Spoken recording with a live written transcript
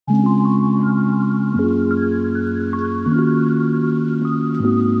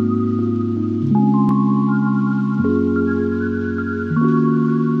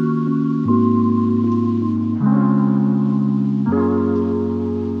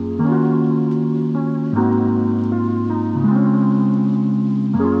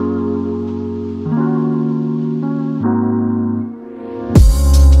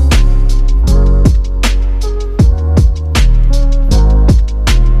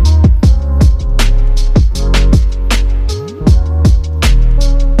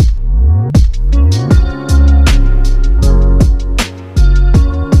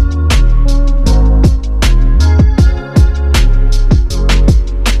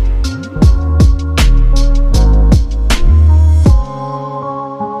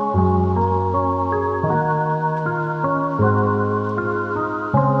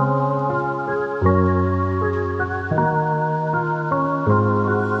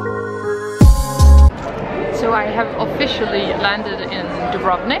So I have officially landed in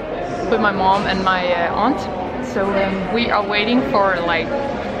Dubrovnik with my mom and my aunt. So we are waiting for like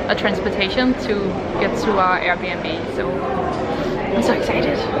a transportation to get to our Airbnb. So I'm so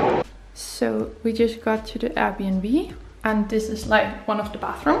excited. So we just got to the Airbnb and this is like one of the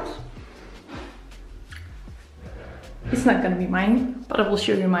bathrooms. It's not gonna be mine, but I will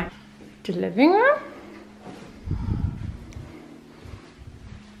show you mine. The living room.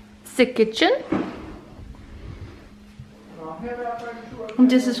 The kitchen. And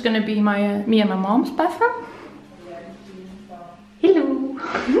this is gonna be my me and my mom's bathroom. Hello.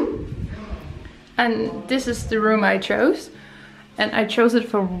 And this is the room I chose, and I chose it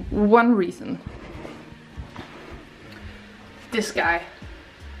for one reason. This guy.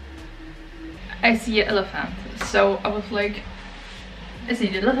 I see an elephant, so I was like, I see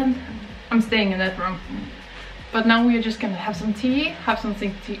the elephant, I'm staying in that room. But now we are just gonna have some tea, have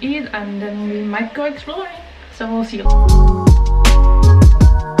something to eat, and then we might go exploring. So we'll see you.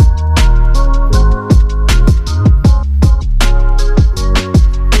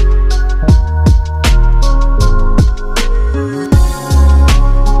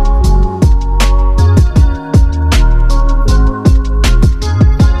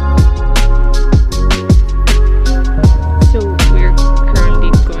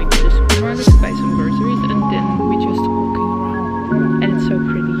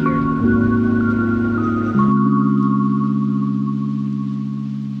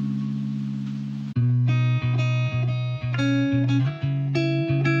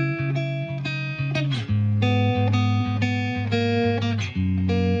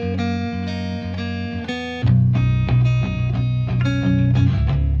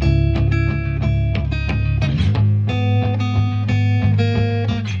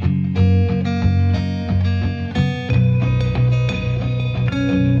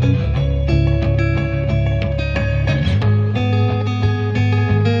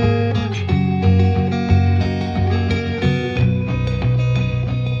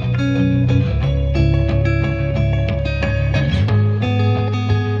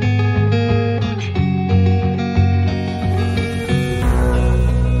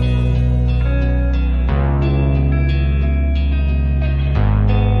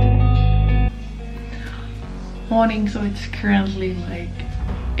 Morning, so it's currently like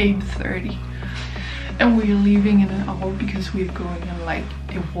 8:30 and we're leaving in an hour because we're going on like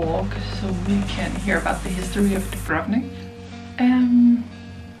a walk so we can hear about the history of Dubrovnik.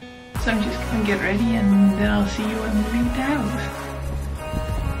 So I'm just gonna get ready and then I'll see you when we leave the house.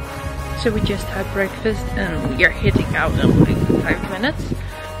 So we just had breakfast and we are heading out in like 5 minutes,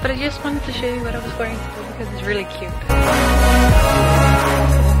 but I just wanted to show you what I was going to do because it's really cute.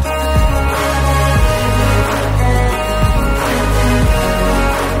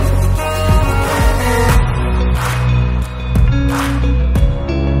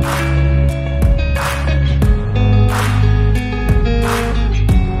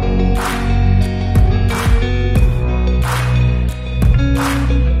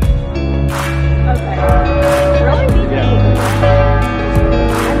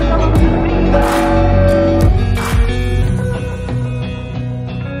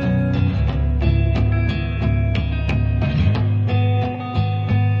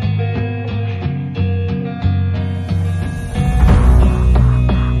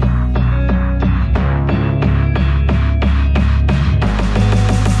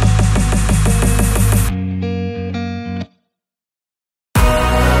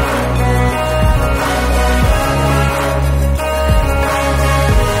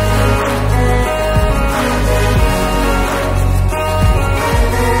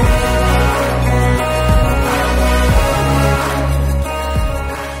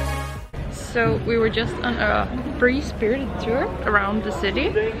 So we were just on a free-spirited tour around the city,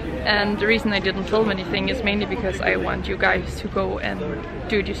 and the reason I didn't film anything is mainly because I want you guys to go and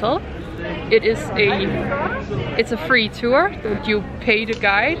do it yourself. It's a free tour, but you pay the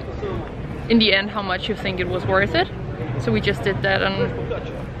guide in the end how much you think it was worth it. So we just did that, and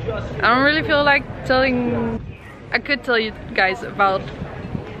I don't really feel like telling. I could tell you guys about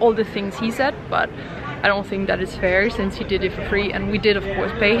all the things he said, but I don't think that is fair since he did it for free, and we did of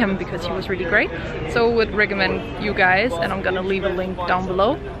course pay him because he was really great. So I would recommend you guys, and I'm gonna leave a link down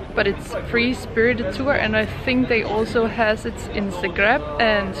below, but it's free spirited tour, and I think they also has its Instagram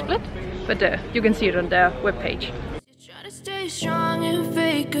and Split, but you can see it on their webpage. Try to stay strong and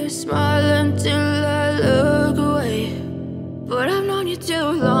fake a smile until I look away, but I've known you too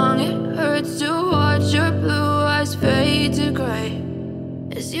long. It hurts to watch your blue eyes fade to gray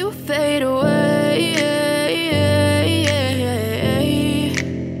as you fade away,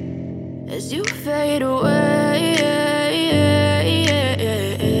 as you fade away.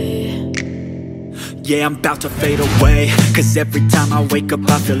 yeah, I'm about to fade away. Cause every time I wake up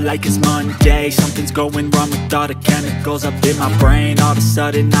I feel like it's Monday. Something's going wrong with all the chemicals up in my brain. All of a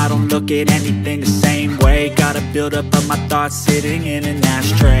sudden I don't look at anything the same way. Gotta build up of my thoughts sitting in an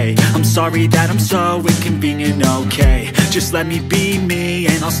ashtray. I'm sorry that I'm so inconvenient, okay. Just let me be me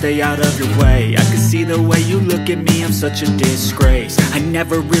and I'll stay out of your way. I can see the way you look at me, I'm such a disgrace. I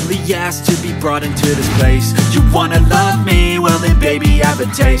never really asked to be brought into this place. You wanna love me? Well then baby, have a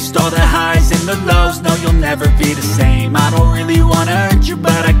taste. All the highs and the lows, no you'll never be the same. I don't really wanna hurt you,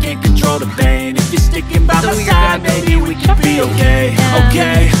 but I can't control the pain. If you're sticking by my side, maybe we can be okay.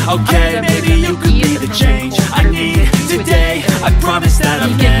 Okay, maybe you could be the change I need today. I promise that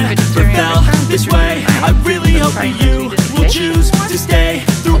I'm never felt this way. I really hope that you will choose to stay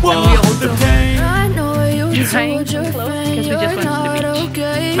through all the pain. I know you Trying told your close friend because we just you're went to the not beach.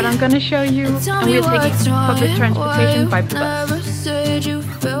 okay. But I'm gonna show you, and we're taking public transportation by bus. Never said you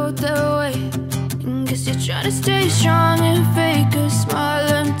felt that way. Guess you're trying to stay strong and fake a smile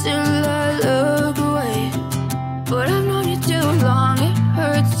until I look away. But I've known you too long, it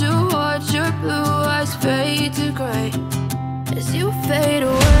hurts to watch your blue eyes fade to gray as you fade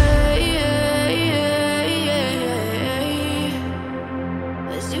away.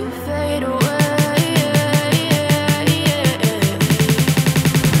 As you fade away.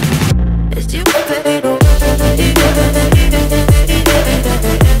 As you fade away.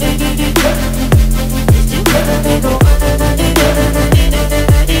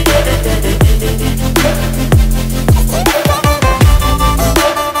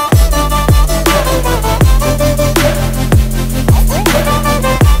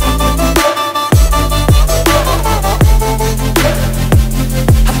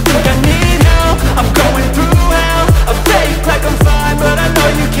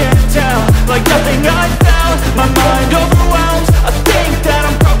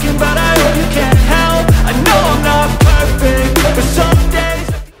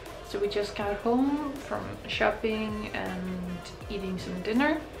 Just got home from shopping and eating some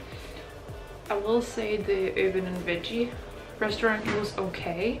dinner. I will say the urban and veggie restaurant was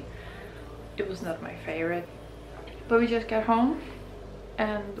okay. It was not my favorite, but we just got home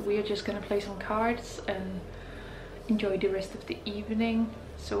and we are just gonna play some cards and enjoy the rest of the evening.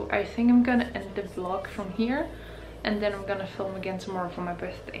 So I think I'm gonna end the vlog from here and then I'm gonna film again tomorrow for my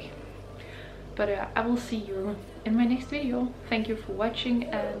birthday. But I will see you in my next video. Thank you for watching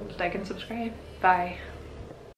and like and subscribe. Bye.